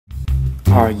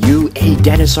Are you a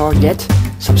dinosaur yet?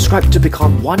 Subscribe to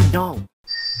become one now.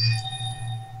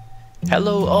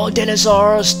 Hello all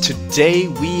dinosaurs! Today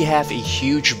we have a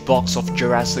huge box of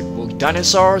Jurassic World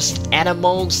dinosaurs,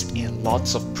 animals, and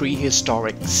lots of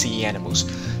prehistoric sea animals.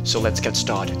 So let's get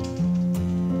started.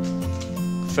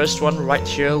 First one right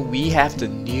here, we have the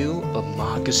new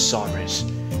Amargasaurus.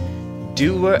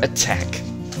 Doer attack.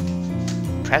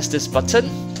 Press this button,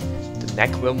 the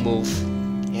neck will move,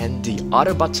 and the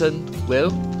other button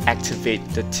will activate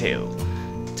the tail.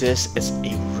 This is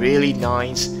a really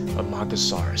nice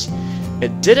Amargasaurus.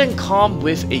 It didn't come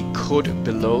with a code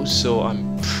below, so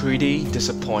I'm pretty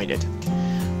disappointed.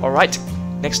 Alright,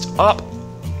 next up,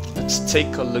 let's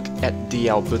take a look at the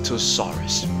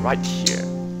Albertosaurus right here.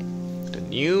 The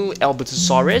new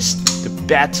Albertosaurus, the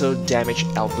battle damage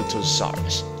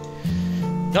Albertosaurus.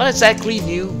 Not exactly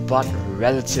new, but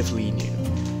relatively new.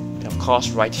 And of course,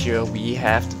 right here we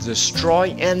have the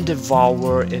Destroy and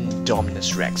Devour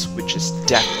Indominus Rex, which is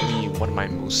definitely one of my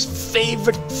most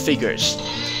favorite figures.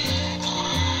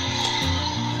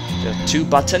 There are two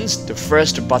buttons. The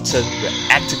first button will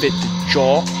activate the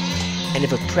jaw, and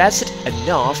if I press it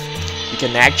enough, you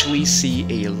can actually see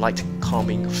a light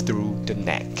coming through the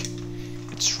neck.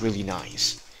 It's really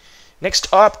nice.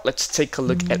 Next up, let's take a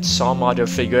look at some other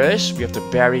figures. We have the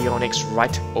Baryonyx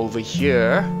right over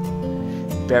here.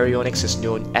 Baryonyx is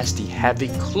known as the Heavy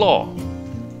Claw.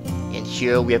 And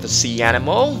here we have a sea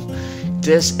animal.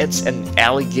 This is an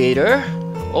alligator.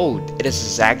 Oh, it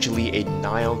is actually a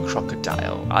Nile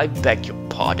crocodile. I beg your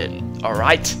pardon.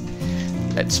 Alright,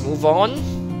 let's move on.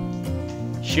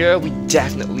 Here we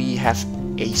definitely have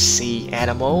a sea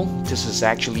animal. This is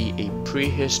actually a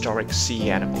prehistoric sea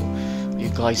animal. Are you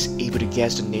guys able to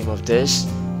guess the name of this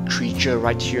creature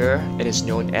right here? It is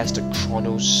known as the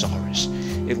Kronosaurus.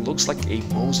 It looks like a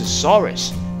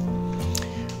Mosasaurus.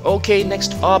 Okay,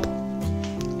 next up,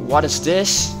 what is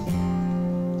this?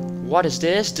 What is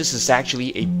this? This is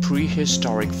actually a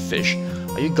prehistoric fish.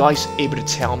 Are you guys able to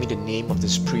tell me the name of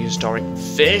this prehistoric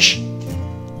fish?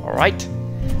 Alright,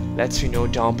 let me know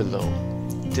down below.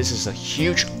 This is a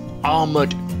huge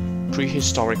armored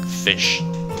prehistoric fish.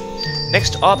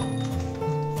 Next up,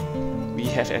 we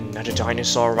have another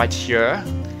dinosaur right here,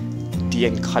 the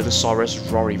Ankylosaurus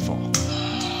rorivor.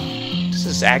 This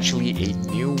is actually a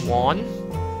new one.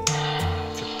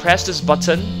 If you press this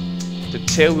button, the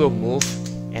tail will move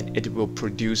and it will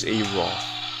produce a roar.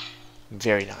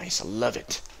 Very nice, I love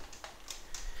it.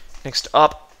 Next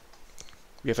up,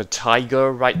 we have a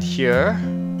tiger right here.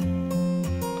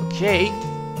 Okay.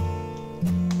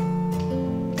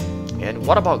 And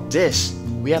what about this?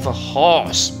 We have a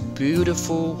horse.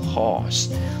 Beautiful horse.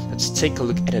 Let's take a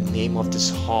look at the name of this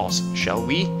horse, shall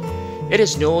we? It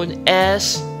is known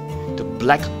as the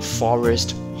Black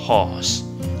Forest horse.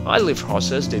 I love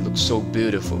horses, they look so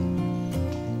beautiful.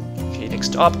 Okay,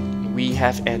 next up we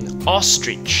have an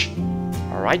ostrich.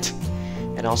 Alright,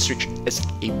 an ostrich is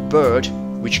a bird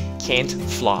which can't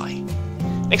fly.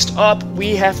 Next up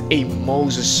we have a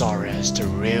Mosasaurus, the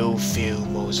real feel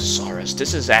Mosasaurus.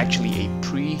 This is actually a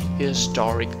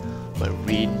prehistoric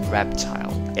marine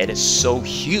reptile. It is so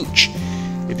huge.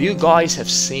 If you guys have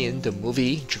seen the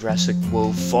movie Jurassic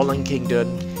World Fallen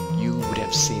Kingdom, you would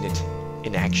have seen it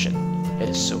in action. It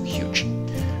is so huge.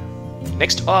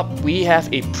 Next up, we have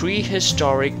a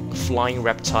prehistoric flying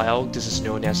reptile. This is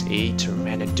known as a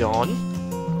pteranodon.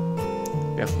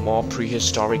 We have more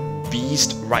prehistoric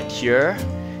beast right here,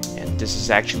 and this is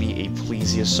actually a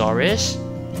plesiosaurus.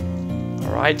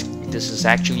 Alright, this is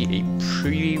actually a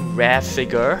pretty rare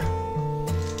figure.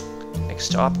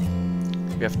 Next up,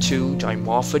 we have two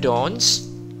dimorphodons.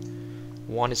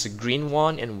 One is a green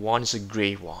one and one is a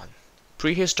gray one.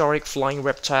 Prehistoric flying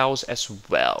reptiles as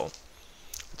well.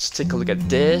 Let's take a look at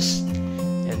this.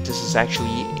 And this is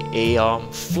actually a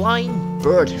flying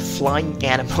bird, flying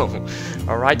animal.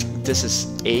 Alright, this is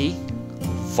a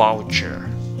vulture.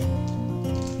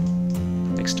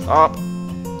 Next up,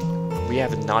 we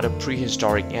have another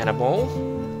prehistoric animal.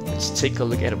 Let's take a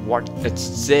look at what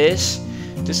it's this.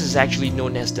 This is actually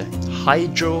known as the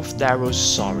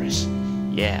Hydropterosaurus.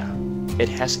 Yeah, it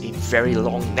has a very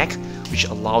long neck which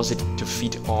allows it to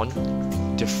feed on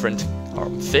different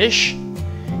fish.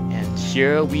 And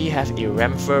here we have a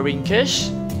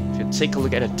Rhamphorhynchus. If you take a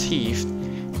look at the teeth,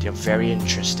 they are very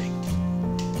interesting.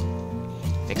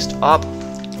 Next up,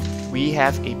 we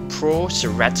have a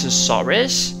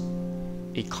Proceratosaurus,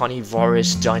 a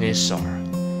carnivorous dinosaur.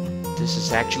 This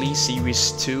is actually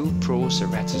Series 2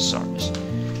 Proceratosaurus.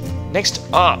 Next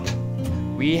up,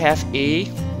 we have a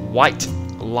white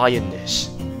lioness.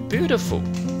 Beautiful.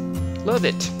 Love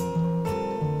it.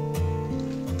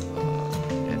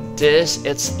 this?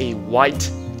 It's a white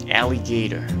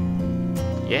alligator.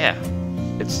 Yeah,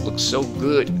 it looks so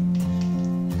good.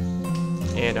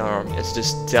 And is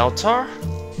this delta?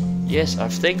 Yes, I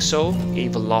think so. A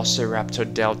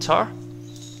velociraptor delta.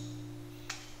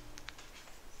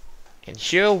 And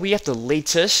here we have the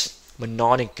latest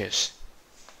Mononicus.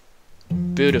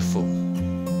 Beautiful.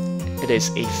 It is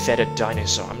a feathered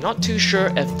dinosaur. I'm not too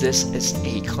sure if this is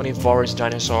a carnivorous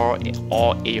dinosaur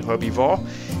or a herbivore.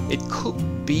 It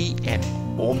could be an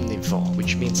omnivore,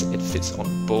 which means it fits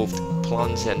on both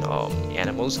plants and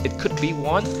animals. It could be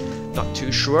one, not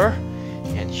too sure.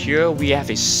 And here we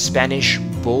have a Spanish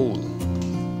bull.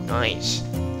 Nice.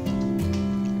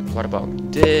 And what about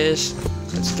this?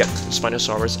 Let's get the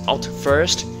Spinosaurus out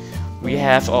first. We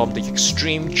have the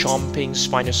extreme chomping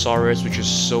Spinosaurus, which is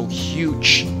so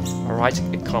huge. Alright,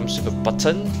 it comes with a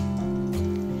button.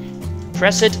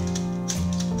 Press it,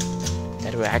 and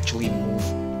it will actually move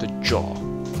the jaw.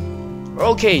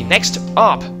 Okay, next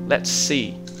up, let's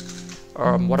see.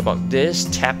 What about this?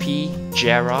 Tappy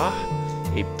Jera,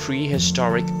 a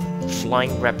prehistoric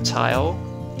flying reptile.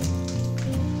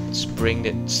 Let's bring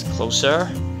it closer.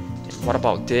 And what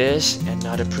about this?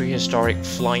 Another prehistoric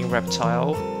flying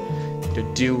reptile. The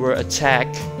dual attack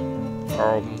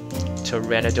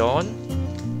Pteranodon.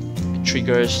 It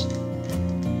triggers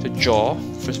the jaw,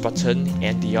 first button,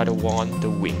 and the other one, the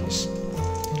wings.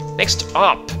 Next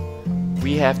up,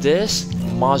 we have this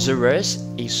Mosaurus,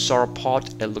 a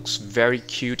sauropod. It looks very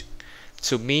cute.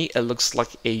 To me, it looks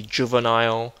like a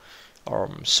juvenile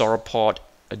sauropod,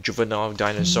 a juvenile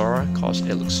dinosaur, because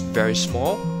it looks very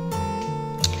small.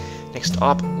 Next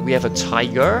up, we have a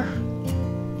tiger,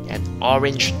 an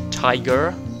orange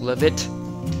tiger. Love it.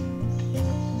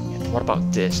 And what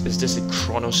about this? Is this a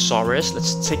Chronosaurus?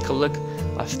 Let's take a look.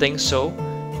 I think so.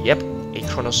 Yep, a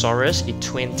Chronosaurus, a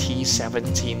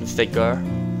 2017 figure.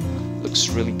 Looks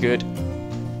really good.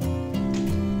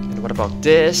 And what about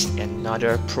this?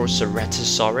 Another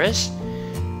Proceratosaurus,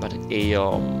 but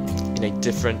in a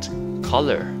different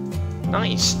color.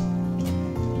 Nice.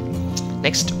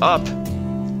 Next up,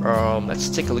 let's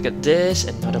take a look at this.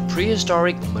 Another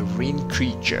prehistoric marine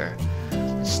creature.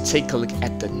 Let's take a look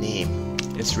at the name.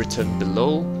 It's written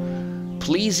below.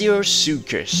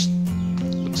 Plesiosuchus.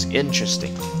 Looks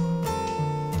interesting.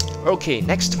 Okay,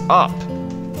 next up.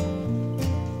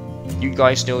 You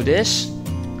guys know this?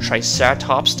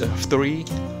 Triceratops, the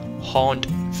three-horned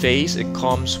face. It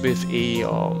comes with a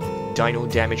dino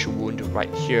damage wound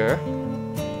right here.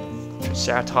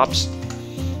 Triceratops.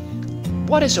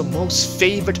 What is your most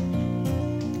favorite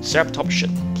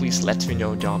Ceratopsian? Please let me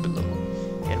know down below.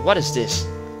 And what is this?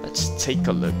 Let's take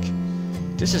a look.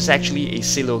 This is actually a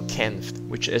coelacanth,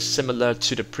 which is similar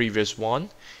to the previous one,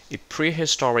 a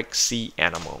prehistoric sea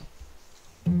animal.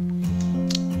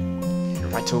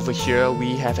 And right over here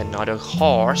we have another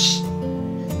horse,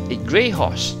 a grey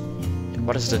horse. And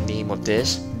what is the name of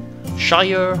this?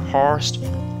 Shire Horseman.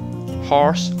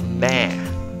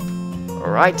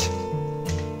 Alright.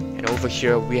 And over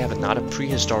here we have another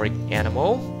prehistoric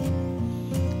animal.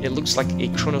 It looks like a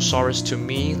Chronosaurus to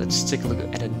me. Let's take a look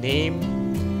at the name.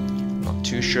 Not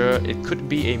too sure. It could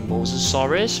be a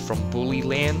Mosasaurus from Bully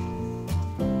Land.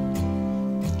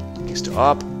 Next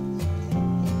up.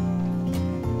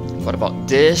 What about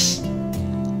this?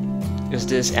 Is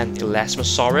this an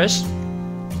Elasmosaurus?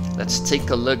 Let's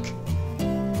take a look.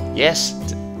 Yes,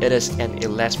 it is an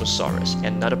Elasmosaurus,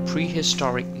 another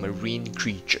prehistoric marine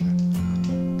creature.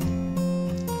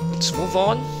 Let's move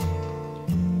on.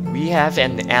 We have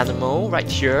an animal right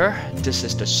here. This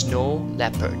is the snow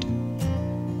leopard.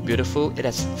 Beautiful. It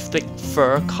has thick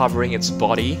fur covering its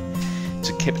body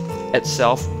to keep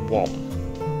itself warm.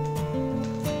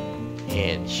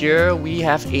 And here we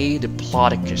have a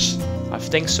Diplodocus. I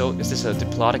think so. Is this a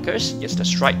Diplodocus? Yes,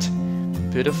 that's right.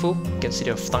 Beautiful. You can see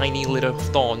the tiny little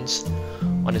thorns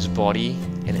on its body,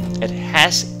 and it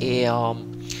has a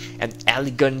an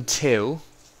elegant tail.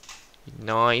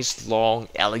 Nice, long,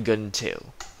 elegant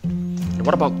tail. And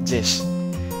what about this?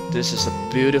 This is a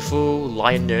beautiful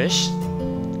lioness,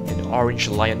 an orange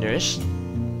lioness.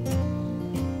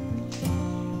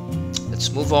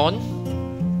 Let's move on.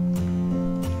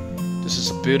 This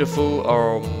is a beautiful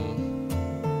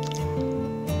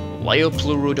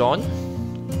Liopleurodon.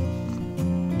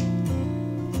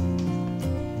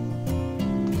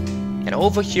 And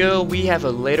over here we have a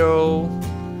little,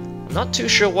 I'm not too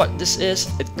sure what this is.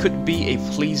 It could be a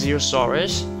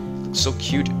Plesiosaurus. Looks so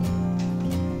cute.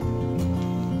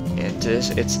 And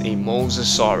this, it's a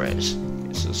Mosasaurus.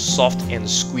 It's a soft and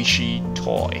squishy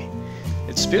toy.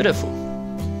 It's beautiful.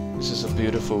 This is a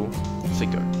beautiful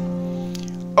figure.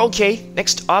 Okay,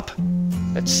 next up,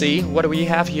 let's see what do we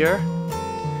have here.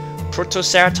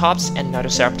 Protoceratops and another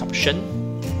ceratopsian.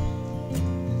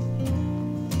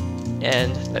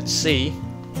 And let's see,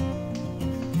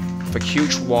 the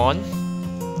huge one,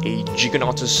 a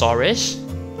Giganotosaurus,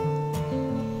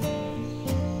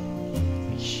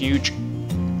 a huge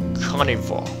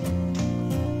carnivore,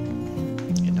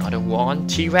 another one,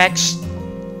 T-Rex,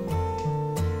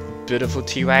 beautiful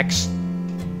T-Rex,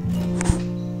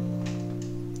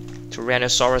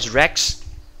 Tyrannosaurus Rex.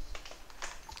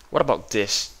 What about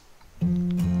this?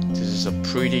 This is a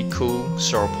pretty cool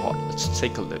sauropod. Let's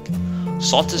take a look.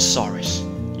 Saltosaurus.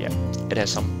 Yeah, it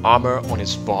has some armor on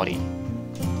its body.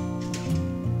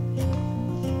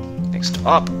 Next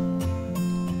up,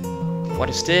 what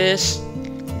is this?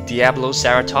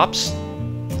 Diabloceratops,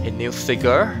 a new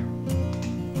figure.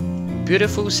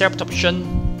 Beautiful ceratopsian.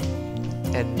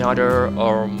 Another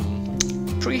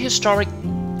prehistoric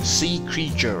sea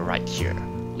creature right here,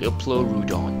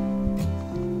 Leopleurodon.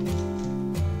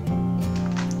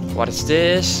 What is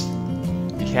this?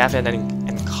 We have an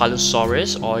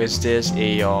Ankylosaurus, or is this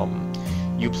a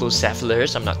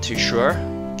Euplocephalus? I'm not too sure.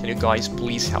 Can you guys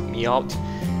please help me out?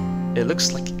 It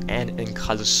looks like an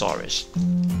Ankylosaurus.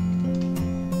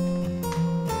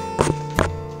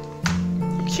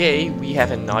 Okay, we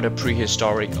have another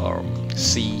prehistoric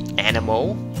sea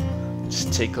animal. Let's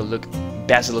take a look.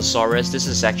 Basilosaurus. This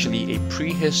is actually a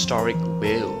prehistoric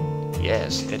whale.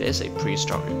 Yes, it is a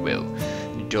prehistoric whale,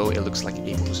 though it looks like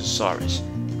a mosasaurus.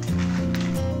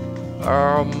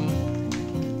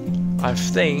 I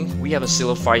think we have a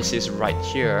Silophysis right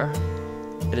here.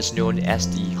 It is known as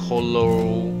the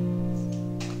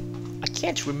I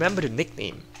can't remember the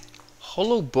nickname.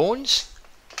 Hollow Bones?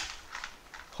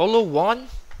 Hollow One?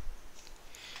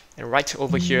 And right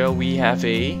over here we have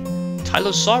a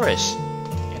Tylosaurus,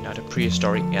 another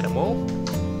prehistoric animal.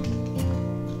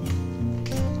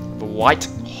 The white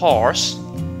horse,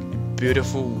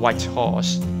 beautiful white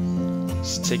horse.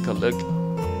 Let's take a look.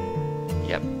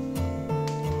 Yep.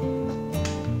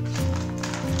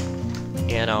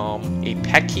 And a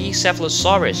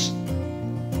Pachycephalosaurus,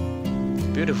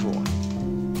 beautiful one.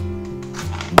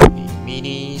 A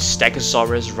mini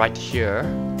Stegosaurus right here.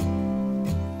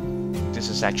 This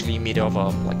is actually made of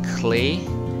like clay.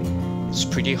 It's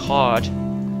pretty hard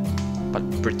but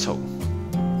brittle.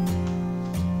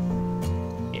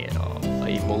 And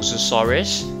a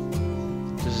Mosasaurus.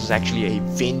 This is actually a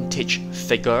vintage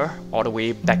figure all the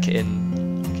way back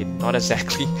in, okay, not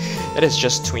exactly, it is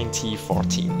just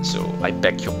 2014, so I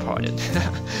beg your pardon.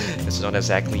 It's not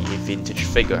exactly a vintage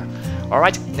figure.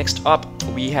 Alright, next up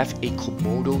we have a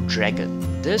Komodo dragon.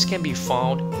 This can be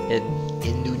found in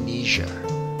Indonesia.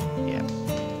 Yeah.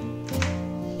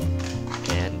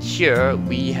 And here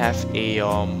we have a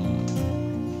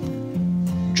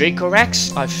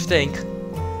Dracorex, I think.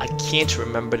 I can't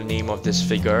remember the name of this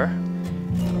figure.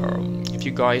 If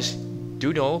you guys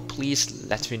do know, please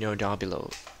let me know down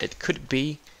below. It could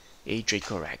be a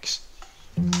Dracorex.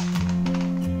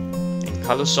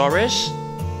 Ankylosaurus,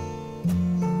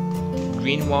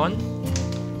 green one.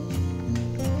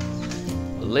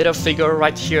 A little figure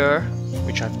right here,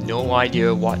 which I have no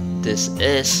idea what this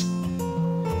is.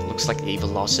 Looks like a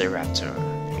Velociraptor.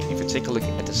 I mean, if you take a look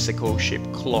at the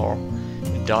sickle-shaped claw,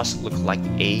 it does look like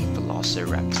a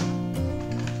Velociraptor.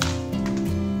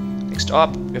 Next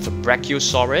up, we have a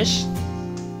Brachiosaurus.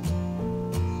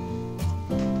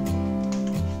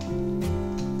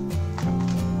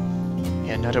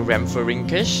 Another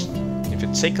Rhamphorhynchus. If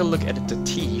you take a look at the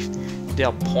teeth, they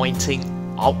are pointing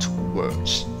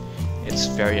outwards. It's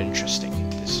very interesting,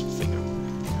 this figure.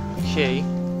 Okay,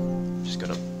 just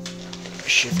gonna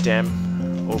shift them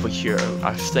over here.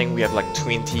 I think we have like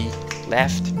 20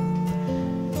 left.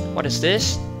 What is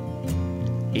this?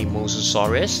 A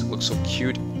Mosasaurus. Looks so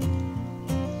cute.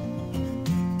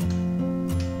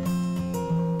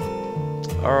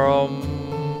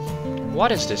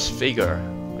 What is this figure?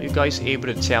 Are you guys able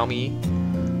to tell me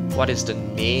what is the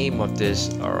name of this?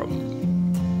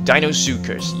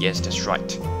 Dinosaurs. Yes, that's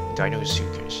right.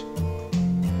 Dinosaurs.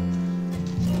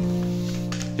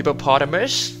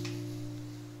 Hippopotamus.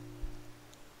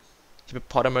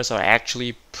 Hippopotamus are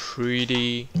actually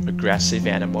pretty aggressive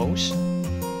animals.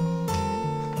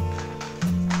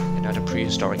 Another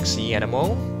prehistoric sea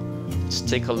animal. Let's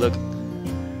take a look.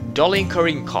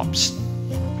 Dolichorhynchops.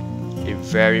 A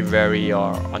very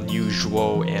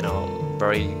unusual and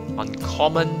very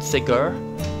uncommon figure.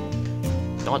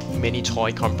 Not many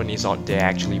toy companies out there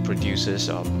actually produces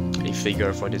a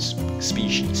figure for this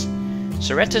species.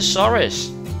 Ceratosaurus.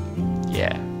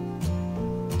 Yeah.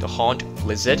 The horned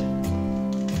lizard.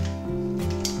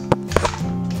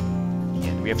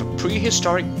 And we have a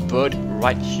prehistoric bird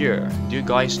right here. Do you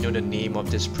guys know the name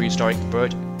of this prehistoric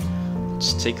bird?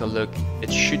 Let's take a look.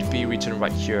 It should be written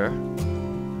right here.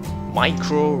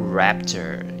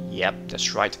 Microraptor. Yep,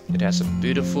 that's right. It has a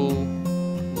beautiful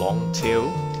long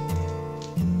tail.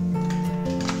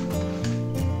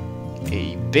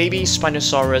 A baby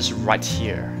Spinosaurus right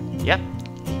here. Yep,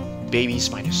 baby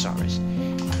Spinosaurus.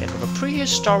 And we have a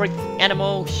prehistoric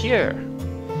animal here.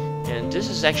 And this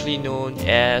is actually known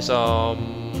as old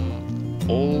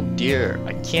deer.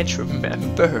 I can't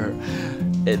remember.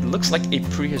 It looks like a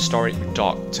prehistoric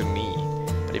dog to me.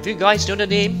 But if you guys know the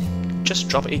name, just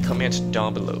drop a comment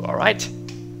down below, alright?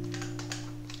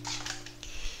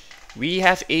 We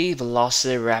have a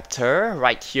velociraptor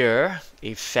right here,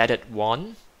 a feathered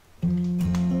one. We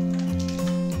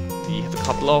have a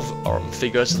couple of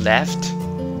figures left.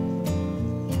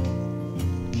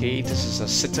 Okay, this is a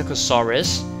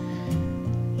Psittacosaurus.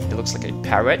 It looks like a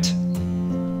parrot.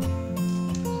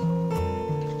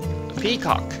 A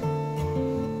peacock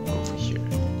over here.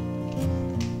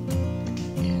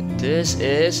 And this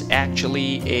is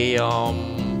actually a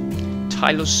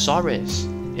Tylosaurus.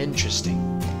 Interesting.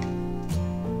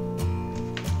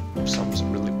 Some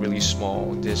really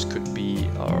small. This could be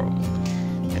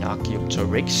an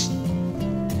Archaeopteryx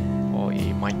or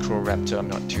a Microraptor. I'm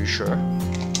not too sure.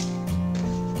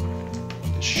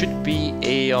 Should be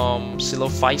a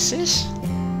Silophysis.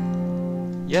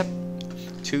 Yep,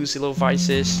 2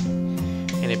 Silophysis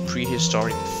and a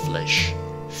prehistoric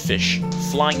fish,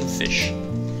 flying fish.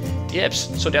 Yep,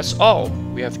 so that's all.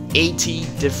 We have 80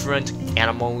 different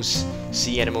animals,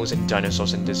 sea animals and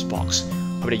dinosaurs in this box.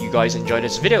 Hope that you guys enjoyed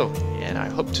this video, and I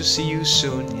hope to see you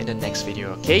soon in the next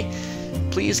video, okay?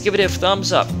 Please give it a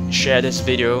thumbs up, share this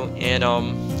video, and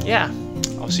yeah,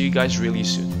 I'll see you guys really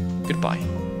soon. Goodbye.